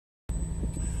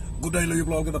Good day, you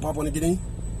blog at the Papua New Guinea.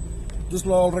 This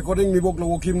law recording me book lo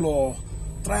wokim lo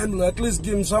try and at least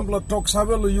give sample talk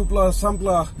sabe lo you plus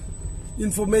sample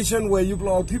information where you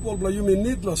blow people blow you mean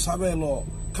need lo sabe lo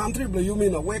country blow you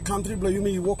mean where country blow you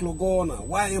mean you walk lo go na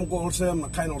why am go sem na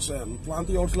kind of sem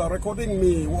plenty also recording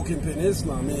me walking penis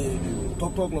na me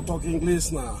talk lo talk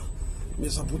English na me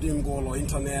sa put him go lo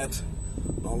internet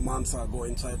all man sa go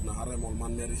inside na harem all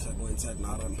man Mary sa go inside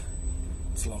na harem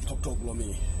so talk lo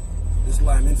me. This is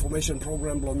like information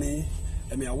program blow me,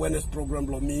 and awareness program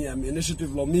blow me, and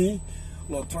initiative blow me,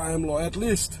 lo try him lo at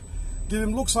least give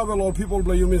him look sabe lo people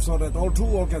blow you me so that all two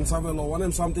all can sabe lo one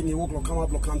him something he walk lo come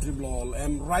up lo country blow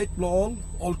and right blow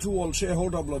all two all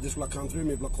shareholder blow this la country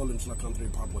me blow call him la country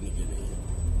Papua New Guinea.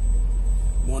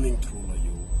 Morning through lo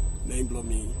you name blow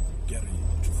me Gary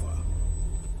Chufa.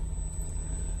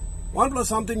 One blow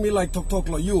something me like talk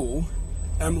lo you,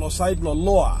 and lo side blow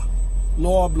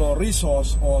lower blow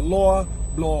resource or lower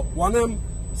blow one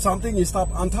something is up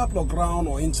on top of ground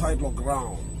or inside the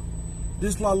ground.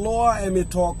 This la lower emi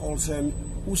talk also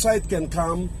who side can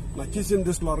come na kiss him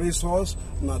this la resource,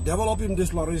 na develop him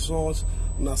this la resource,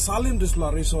 na sell him this la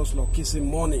resource lo kiss him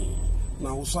money. Na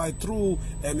who side through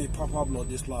emi papa blow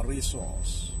this la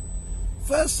resource.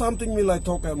 First something me like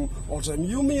talk also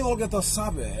you me all get a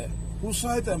sabe who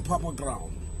side and papa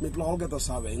ground. Me all get a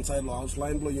sabe inside lo house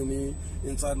line blow you me,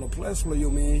 inside lo place blow you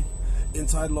me,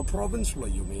 inside lo province blow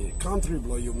you me, country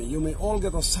blow you me all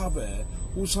get a sabe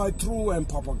who side through and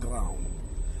papa ground.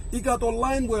 He got a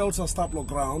line where also stop lo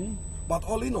ground, but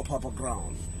only no papa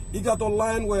ground. He got a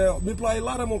line where me play a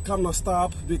lot of more come na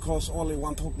stop because only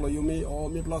one talk blow you me or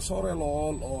me play sorry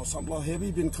lo or some blow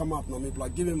heavy been come up no me play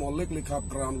give him a lick up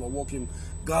ground lo walk him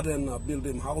garden build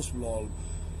him house blow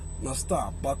na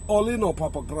stop, but only no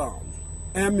papa ground.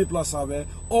 And me plus sabe,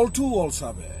 all two all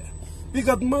sabe. We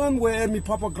got man where me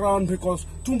papa ground because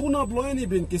tumpuna blow any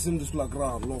been kissing this la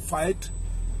ground. Lo fight,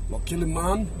 lo kill him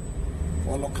man,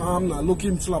 or lo come na look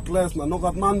him to la place, na no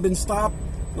got man been stopped,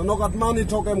 na no got man he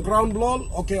talk him ground blow,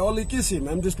 okay, only kiss him.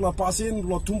 And this la passing,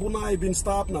 lo tumpuna he been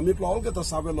stopped, na me plus all get a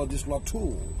sabe lo this la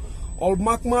two. All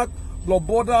mak, blow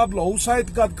border, blow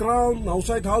outside got ground, na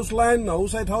outside house line, na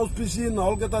outside house PC, na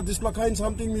all get a this la kind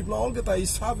something me blow all get a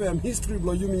is have history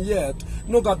blow you me yet.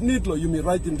 No got need lo you me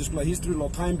write in this la history lo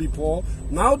time before.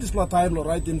 Now this la time lo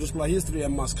write in this la history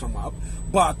and must come up.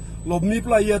 But lo me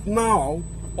play yet now,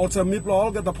 also me blow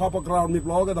all get the papa ground, me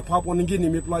blow all get the Papua New Guinea,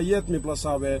 me play yet me blow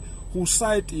sabe who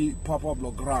side e papa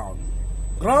blow ground.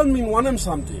 Ground mean one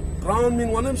something. Ground mean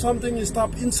one something is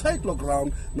stop inside lo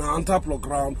ground, na on top lo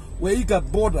ground, where you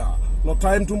got border. Lo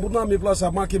time tumbuna mi plus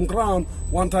a mark him ground,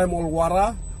 one time all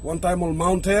wara, one time all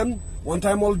mountain, one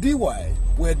time all DY.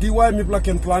 Where DY mi plus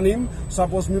can plan him,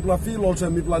 suppose mi plus feel also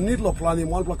mi plus need lo plan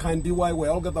him, one plus kind DY where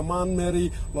all get the man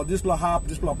Mary, lo this la hap,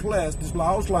 this la place, this la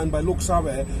house line by look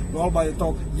sabe, all by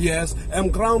talk, yes,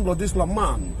 ground lo this la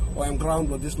man, or ground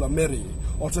lo this la Mary.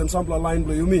 Also some line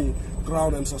blow you me,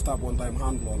 ground and so stop one time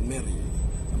hand lo Mary.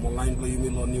 Line blow you me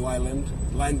lo New Ireland,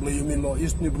 line blow you me lo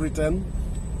East New Britain,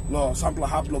 lo sample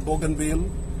hap lo Bougainville,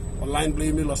 or line blow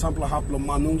you me lo sample hap lo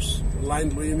Manus, line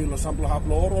blow you me lo sample hap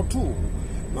lo Oro too.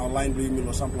 Now line blow you me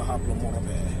lo sample hap lo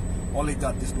Morobe. Only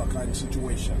got this kind of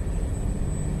situation.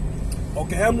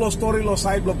 Okay, I'm lo story lo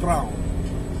side lo ground.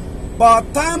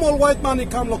 But time all white man he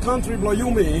come lo country blow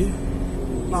you me.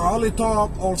 Now only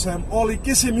talk also only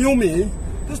kiss him you me.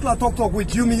 This la talk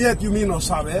with you me yet you me no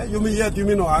sabe, you me yet you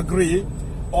me no agree.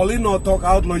 Only no talk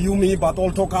out lo you me, but all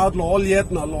talk out lo all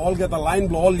yet no all get a line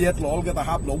blow all yet lo all get a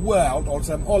hap lo world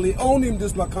also only own him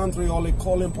this la country only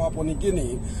call him Papua New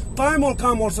Guinea. Time will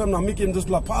come also now make him this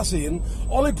la passing,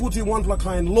 only put him one la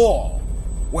kind law.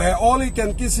 Where all he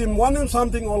can kiss him one him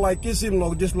something or like kiss him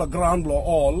lo this la ground blow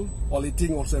all he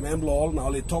thing also blow all now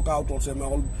only talk out also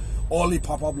all the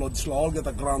papa blood all get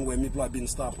the ground where people have been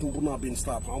stopped, tumpuna been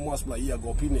stopped, how much like here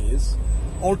go penis,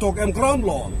 all talk and ground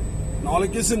law. Now all he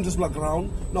kiss him this black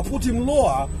ground, now put him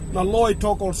lower, now law he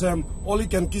talk also all he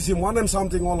can kiss him one and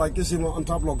something or like kiss him on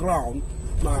top of ground,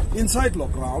 now inside the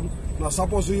ground, now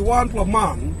suppose you want a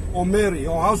man or Mary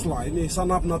or house line, he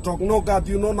stand up now talk, no God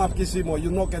you no not kiss him or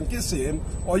you no can kiss him,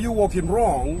 or you walk him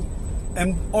wrong,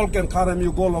 and all can carry him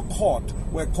you go to court,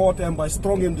 where court and by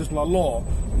strong him this law,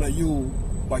 now you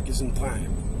by kissing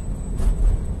time.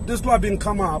 This law been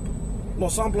come up, no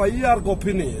sample year go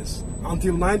pennies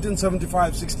until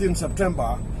 1975, 16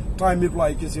 September, time me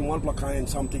like kissing one kind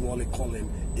something only call him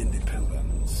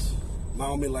independence.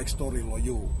 Now me like story law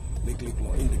you, click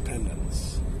law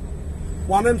independence.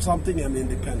 One and something am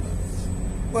independence.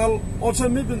 Well, also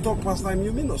me been talk past time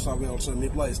you mean no sabe also me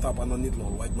play stop underneath law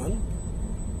white man.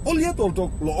 All yet all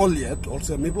talk law all yet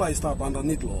also me play stop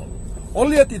underneath law.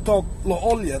 Oliet it talk lo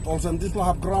oliet also this lo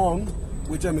have ground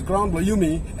which am ground lo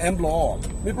yumi and lo all.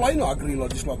 Me play no agree lo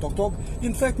this lo talk.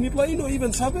 In fact me play no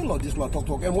even sabe lo this lo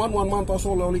talk. And one month or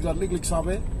so only got lik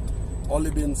sabe. Only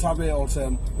been sabe also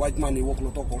white money work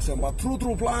lo talk also but true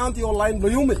plant your line lo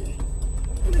yumi.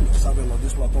 Only no sabe lo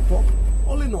this lo talk.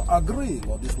 Only no agree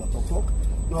lo this lo talk.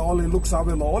 No only look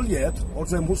sabe lo oliet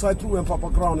also who side true and papa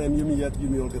ground and yumi yet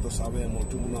yumi all get the sabe and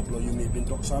to muna lo yumi bin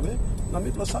talk sabe. Na me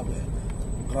play sabe.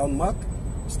 Ground mark,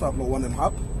 stop lo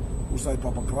 1.5, uside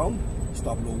papa ground,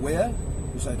 stop lo where,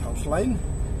 uside house line,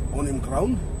 on him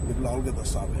ground, we will all get the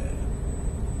sabe.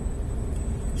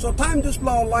 So time this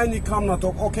blow line he come na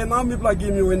talk, okay now me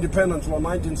give you independence law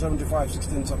 1975,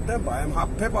 16 September, I'm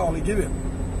happy paper only give him.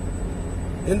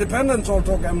 Independence all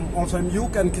talk also you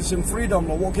can kiss him freedom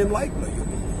law walk him like you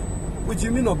mean. Which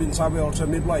you mean not been sabe also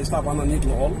me stop underneath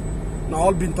all. Now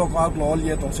all been talk out law all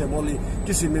yet also only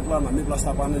kissing mipla na mipla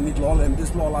stop underneath law and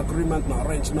this law agreement na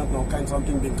arrangement now kind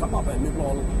something been come up and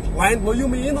mipla line lo you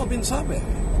mean not been sabe.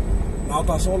 Now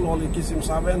that's all only kissing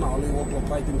sabe now only walk lo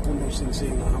fighting kundu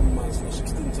sing na Hamas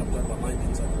 16 September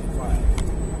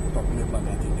 1975 talk mipla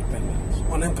got independence.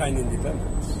 On them kind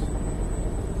independence.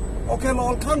 Okay,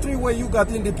 all country where you got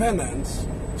independence,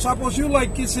 suppose you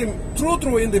like kissing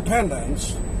true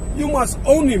independence, you must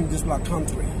own him this black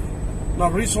country. Now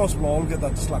resource law all get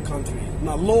that this like country.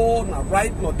 Now law, now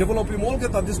right, now develop him all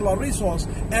get that this law resource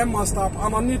and must stop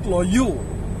underneath law you.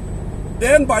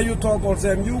 Then by you talk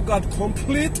also you got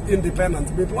complete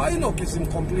independence. People I know kissing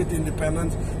complete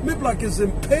independence. People like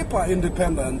kissing paper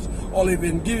independence. All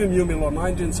even giving you law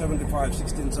 1975,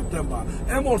 16 September.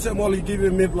 And also only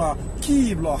giving me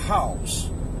key law house.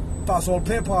 That's all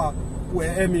paper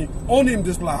where Emmy own him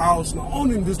this law house, now own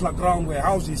him this law ground where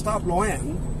house he stop law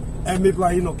and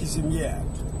Mipla you know kiss him yet.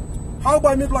 How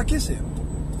by Mipla kiss him?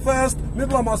 First,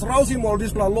 Mipla must rouse him all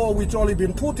this law which only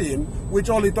been put him, which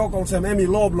only talk also Emmy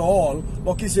law all,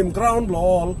 law kiss him ground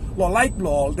law like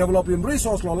law, develop him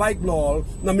resource law like law,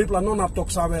 na Mipla non have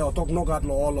talk sabe or talk no god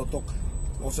law or talk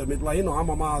also Mipla you know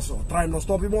amamas or try no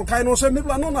stop him all kind of say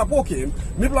Mipla non have poke him,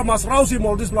 Mipla must rouse him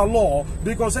all this law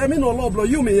because Emmy no law blow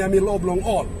you me Emmy law blow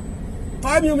all.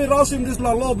 Time you me rouse him this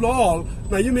law blow all,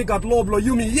 now you me got law blow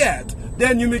you me yet.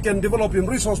 Then you can develop in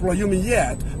resource law you mean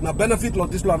yet. Now benefit law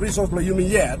this law resource law you mean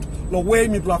yet. The way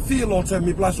me feel also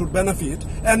me should benefit.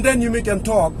 And then you can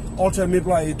talk also me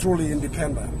truly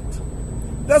independent.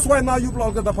 That's why now you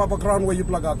get the papa crown where you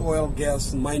got oil,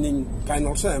 gas, mining kind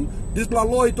of same. This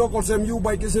law it talk also you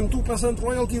by giving 2%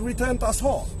 royalty return as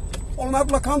all. All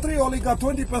Nabla country only got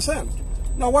 20%.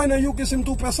 Now why not you give him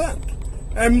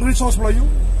 2%? Resource blow you,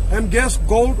 gas,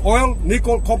 gold, oil,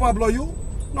 nickel, copper blow you.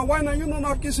 Now why not you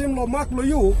not kiss him lo mark blow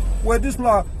you where this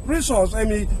blah resource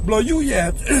blow you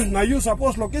yet now you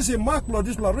supposed to kiss him mark blow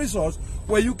this blah resource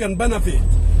where you can benefit.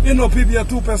 You know PBA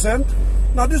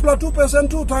 2%. Now this blah 2%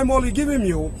 2 time only giving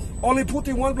you only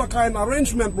putting one blah kind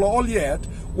arrangement blow all yet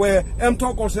where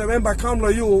talk also remember come blow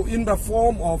you in the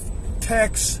form of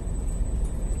tax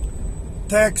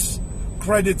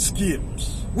credit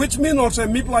schemes. Which mean also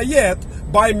mipla yet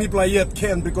by mipla yet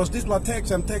can because this la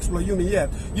tax and tax law you me yet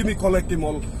you me collect him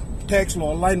all tax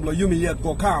law line law you me yet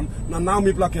go come now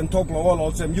mipla can talk law all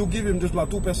also you give him this la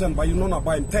 2% but you not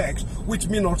buy him tax which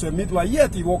mean also mipla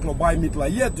yet he walk law buy mipla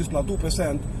yet this la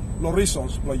 2% law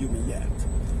resource law you me yet.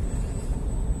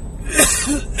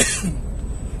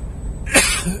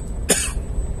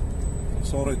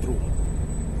 Sorry true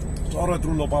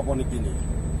lo Papua New Guinea.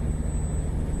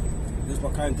 This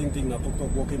is kind thing na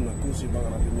talk walking na kusi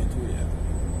bagara me too yeah.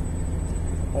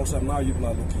 Also now you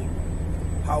are looking.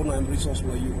 How na resource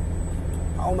blow you?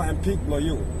 How na pig blow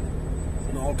you?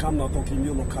 Now all come now talking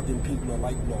you no cutting pig blow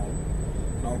like blow.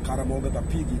 Now caramel get a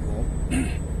piggy go.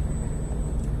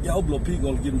 Yaw blow pig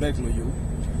all give back blow you.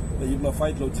 Then you blow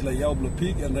fight blow till a yaw blow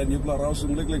pig and then you blow rouse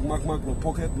him like mark blow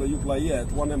pocket blow you blow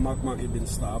yet. One and mark he been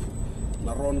stabbed.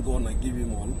 Na run go na give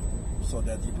him all. So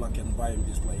that people can buy him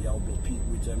this play yaw blow pig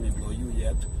which I may blow you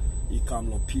yet. He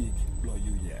come lo pig blow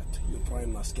you yet. You try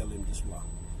and scale him this blah.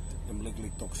 Them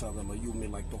like talk savelo you may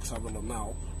like talk savelo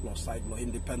now. Lo side law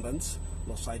independence,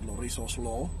 lo side law resource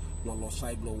law, lo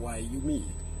side law why you me.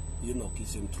 You know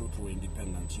kissing true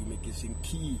independence. You make kissing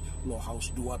key law house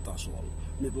do what as well.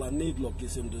 Me blah need lo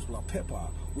kissing this blah pepper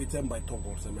with them by talk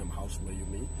also them house blow you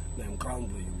me, them ground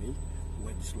blow you me,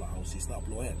 where this law house is stop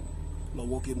law end. No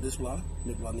work in this law,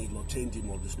 Mipla need no change him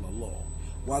all this law.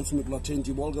 Once Mipla change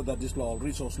him all that this law,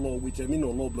 resource law, which I mean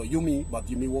no law blow you me, but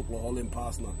you me work law all in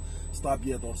past now. Stop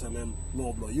yet also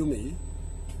law blow you me.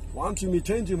 Once you me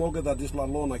change him all that this law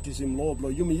na kiss him law blow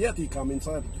you me yet he come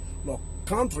inside law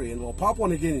country in law Papua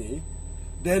New Guinea,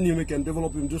 then you me can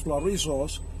develop him this law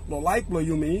resource, law like blow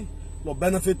you me, lo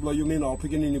benefit lo you mean all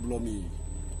picking in blow me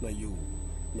na you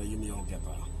me all get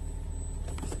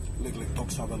like talk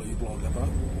sabe lo you blow get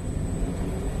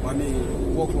Bani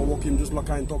walk him just like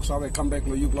kind talk sabe come back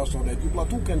lo you blow so that you blow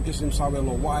too can kiss him sabe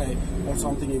lo why or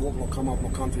something he walk lo come up lo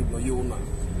country lo you na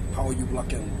how you block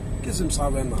can kiss him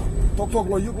sabe na talk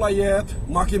lo you blow yet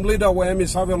mark him leader where me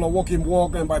sabe lo walk him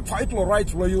walk and by fight lo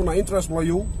rights lo you na interest lo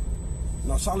you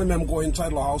na salimem go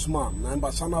inside lo house man and by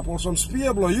son up some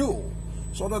spear lo you.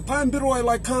 So the time biro I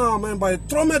like come and by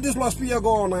trauma this last year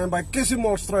gone and by kissing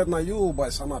more straight na you by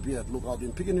some up yet look out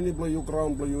in picking any blow you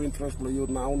ground blow you interest blow you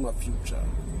now na future.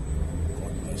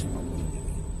 God bless you.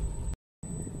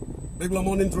 Big blow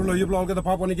morning through you blow get the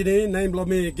Papua New Guinea name blow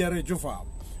me Gary Jufa.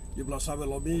 You blow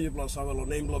savelo me you blow savelo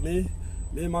name blow me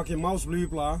marking mouse blue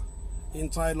blow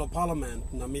inside lo parliament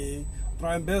na me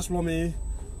try and best blow me.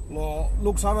 Lo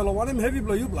look sabe lo wanim heavy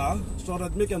blow you blah so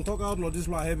that me can talk out lo this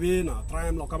blah heavy na try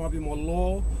and lo come up in more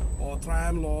law or try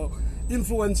and lo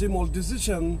influence him all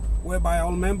decision whereby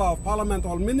all member of parliament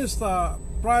all minister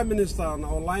prime minister and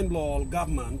all line law all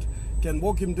government can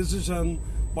work him decision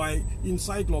by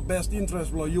inside lo best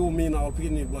interest lo you mean all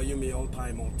picking blow you me all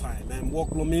time and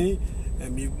work lo me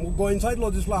and me go inside lo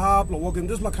this blah hap lo work in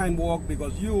this blah kind work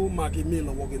because you marking me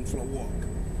lo work in flow work.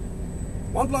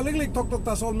 One pla lik talk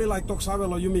tas all me like talk sabe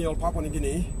lo you me all Papua New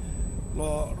Guinea.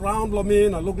 Lo round lo me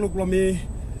na look lo me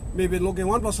maybe looking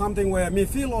one plus something where me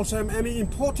feel also any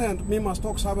important me must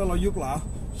talk sabe lo you blah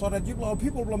so that you blah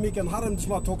people lo me can harm this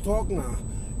blah talk na.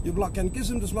 You blah can kiss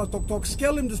him this blah talk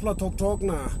scale him this blah talk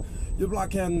na. You blah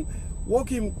can walk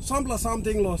him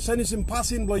something lo send him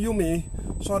passing blah you me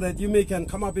so that you may can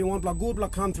come up in one blah good blah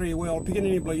country where all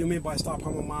picking blah you me by stop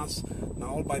hamamas.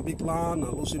 Now all by big plan,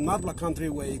 lose him not la country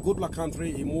where he good la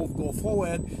country, he move go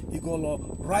forward, he go lo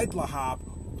right la hap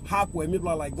where me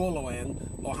blah like go lo en,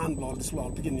 lo hand blow this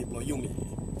law picking me blow you me.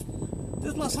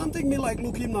 This la something me like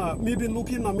looking na me been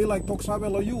looking na me like talk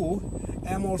sabe lo you,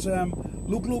 and also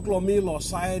look lo me lo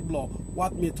side blow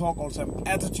what me talk also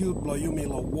attitude blow you me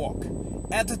lo walk.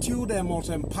 Attitude and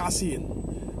also passing.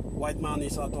 White man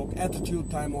is a talk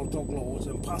attitude time all talk lo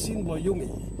also passing blow you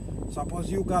me.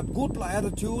 Suppose you got good la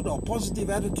attitude or positive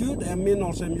attitude, and mean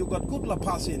also you got good la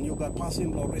passing. You got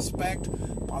passing la respect,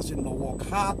 passing la walk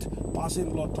hard,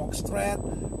 passing la talk straight.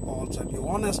 Also you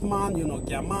honest man, you know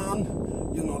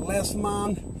man, you know less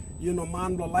man, you know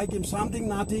man la like him something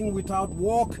nothing without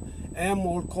walk, and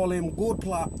we'll call him good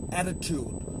la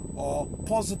attitude or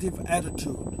positive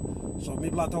attitude. So me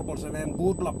bla talk also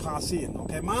good la passing.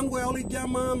 Okay, man we only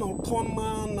man or con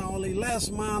man, only less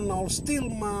man, or still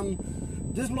man.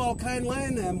 This law kind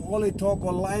line only talk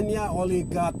or line ya only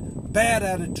got bad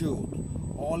attitude,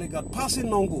 only got passing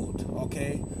non good,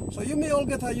 okay? So you may all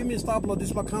get a you may stop lo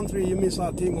this country, you may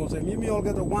start thing also, you may all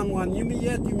get a one, you may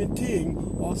yet you may thing,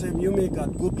 also you may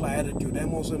got good attitude,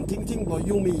 and also think lo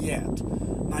you may yet.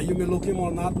 Now you may look him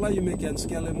all not play, you may can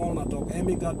scale him all not talk,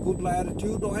 Amy got good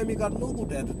attitude or Amy got no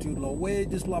good attitude, lo way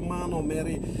this la man or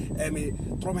Mary, Amy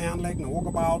throw my hand like na walk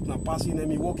about, na passing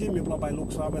Amy walk him, you by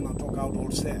looks up and talk out all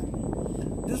set.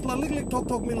 This la little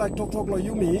talk me like talk lo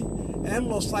you me and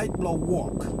lo sight lo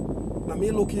walk. Na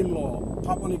me look him lo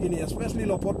Papua New Guinea, especially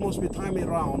lo pot must be time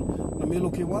around. Na me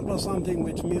look him what was something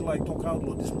which me like talk out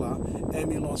lo this la and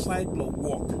me lo sight lo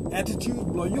walk. Attitude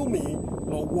lo you me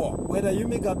lo walk. Whether you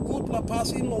may got good la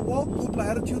passing lo walk, good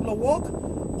la attitude lo walk,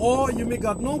 or you may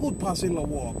got no good passing lo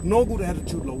walk, no good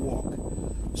attitude lo walk.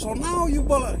 So now you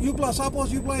play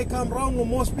suppose you play come round lo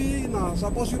must be now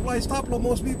suppose you play stop lo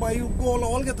must be by you go lo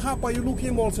all get up by you look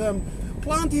him also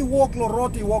plenty walk lo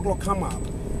roti walk lo come up.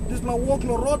 This lo walk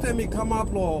lo roti me come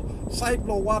up lo site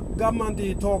lo what government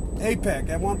he talk APEC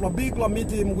and want lo big lo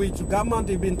meeting which government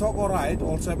he been talk alright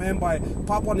also by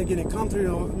Papua New Guinea country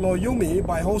lo Yumi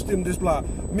by hosting this lo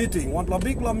meeting want lo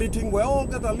big lo meeting where all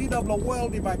get a leader of the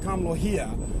world if I come lo here.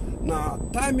 Now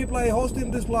time me play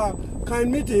hosting this lo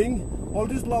kind meeting. All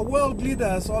these world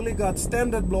leaders only got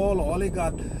standard law, only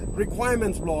got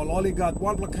requirements law, only got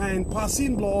one kind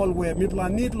passing law where people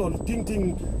need law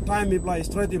thinking time people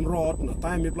straight in road,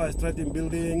 time people straight in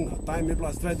building, time people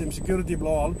straight in security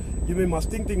law, you must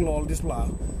thinking law this law,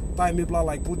 time people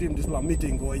like put him this law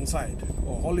meeting go inside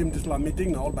or hold him this law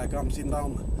meeting all by come sit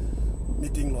down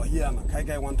meeting law here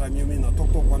kai one time you mean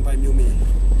talk one time you mean.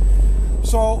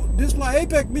 So this law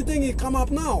APEC meeting he come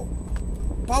up now.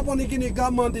 Papua New Guinea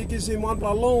government gives him one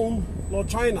loan, lo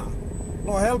China,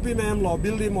 lo help him and lo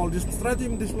build him all this, straight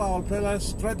him this all palace,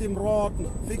 straight him road,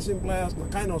 fix him place,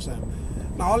 kind of same.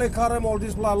 Now all karam all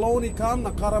this loan he come,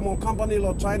 na karam all company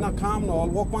lo China come, no all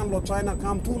workman lo China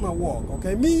come to na work.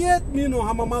 Okay, me yet me no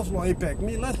hamamas lo APEC,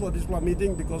 me less lo this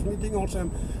meeting because meeting also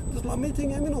this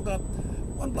meeting I mean no got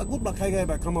one black good black guy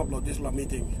by come up lo this la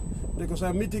meeting. Because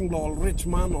I'm meeting lo rich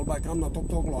man or by come na talk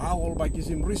lo how all by give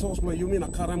him resource lo you mean a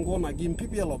karam go na give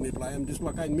PPL of me play am this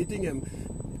black kind meeting him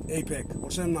APEC. Or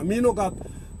send na me no got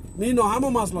me no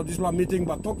hamamas lo this la meeting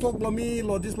but talk lo me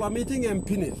lo this la meeting and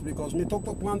finish because me talk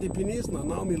plenty finish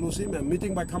now me lose him and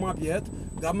meeting by come up yet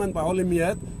government by holding me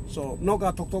yet so no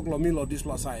got talk lo me lo this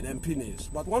la side and finish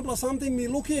but one plus something me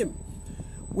look him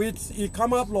which he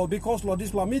come up lo because lo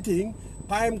this la meeting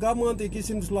time government he gives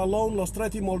him this la loan lo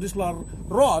straight him all this la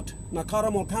road na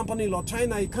karam all company lo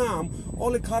China he come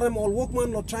all karam all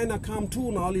workman lo China come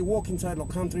too now only work inside lo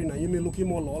country na you may look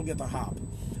him all get a help.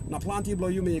 Na plenty blow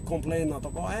you may complain na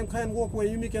talk, oh, I can walk where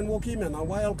you can walk him and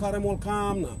while Karam will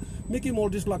come na make him all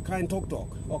this like kind talk.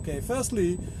 Okay,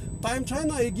 firstly, time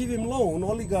China he give him loan,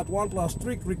 only got one plus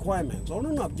strict requirements.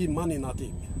 Only not give money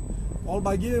nothing. All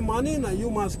by giving money na you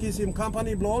must give him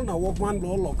company blow na workman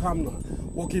blow or come na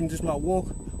walk him this la work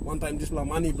one time this la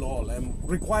money blow and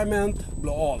requirement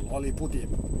blow all he put him.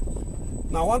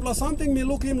 Now one plus something me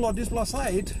look him lo this la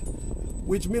side,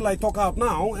 which me like talk out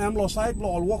now, am lo side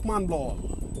blow all workman blow.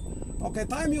 Okay,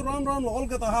 time you run all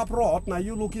get a half road. Now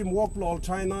you look him walk all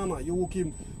China. Now you look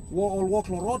him all walk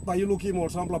the road. But you look him all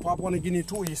sample Papua New Guinea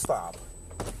too. He stop.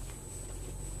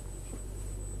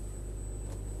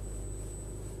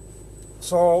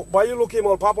 So by you look him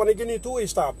all Papua New Guinea too. He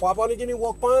stop. Papua New Guinea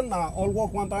walk man. Now all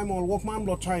walk one time. All walk man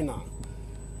blow China.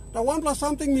 The one plus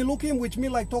something me look him which me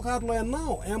like talk out and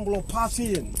now. Am blow pass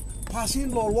in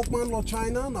law walk man law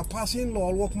China. Now pass in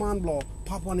law walk man law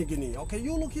Papua New Guinea. Okay,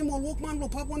 you look him all workman lo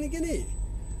Papua New Guinea.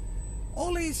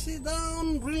 Only sit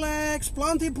down, relax,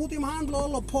 plenty put him hand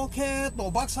lo pocket,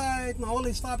 no backside, now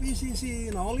only stop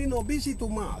ECC, now only no busy too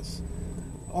much.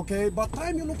 Okay, but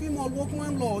time you look him all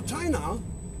workman lo China,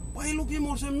 but you look him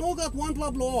all same no got one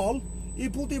club lo all, he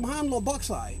put him hand lo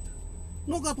backside.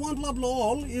 No got one club lo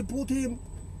all, he put him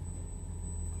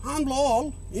hand lo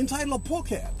all inside lo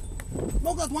pocket.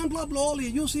 No got one blah blah, he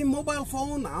use him mobile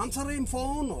phone, answer him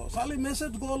phone, or sali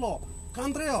message go lo,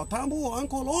 country or tambu or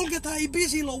uncle, all get a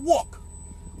busy lo walk.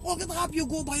 All get up you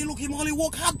go by look him only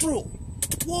walk hard through.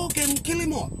 Walk and kill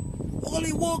him all.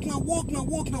 Only walk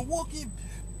him.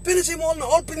 Finish him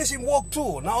all finish him walk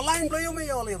too. Now line play you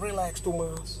me only relax too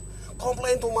much.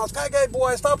 Complain too much. Guy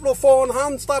boy stop lo phone,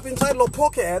 hand stop inside lo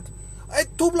pocket.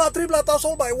 2 blah 3 blah that's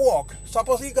all by walk.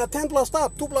 Suppose he got 10 plus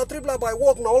stop, 2 blah 3 blah by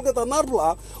walk, now all get another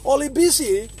blah, only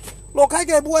busy. Look, I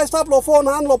get boy stop lo phone,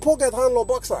 hand lo pocket, hand lo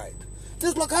backside.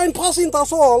 This lo kind passing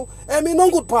that's all, and me no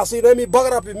good passing, and me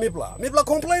bugger up with me blah. Me blah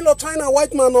complain lo China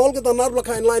white man, all get another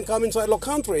kind line come inside lo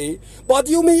country, but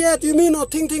you me yet, you me no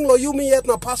thinking lo you me yet,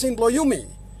 na passing lo you me.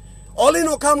 Only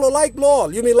no come lo like blow,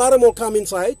 you me let him all come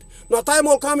inside. Now time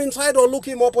all come inside or look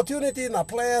him opportunity, na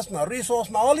place, na resource,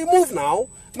 na only move now.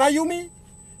 Now you mean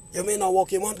now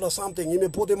walk him hand or something, you may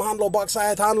put him hand or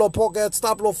backside, hand or pocket,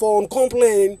 stop lo phone,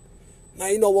 complain. Now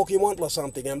you know walk him hand or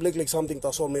something, I'm like something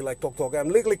that's on me like talk. I'm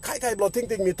like kai blow think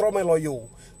me throw me lo you.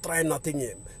 Try nothing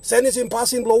him. Send him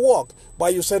passing blow walk,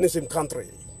 but you send him country.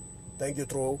 Thank you,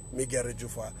 true. Me Gary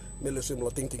Jufa. Me listen lo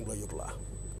think blow you.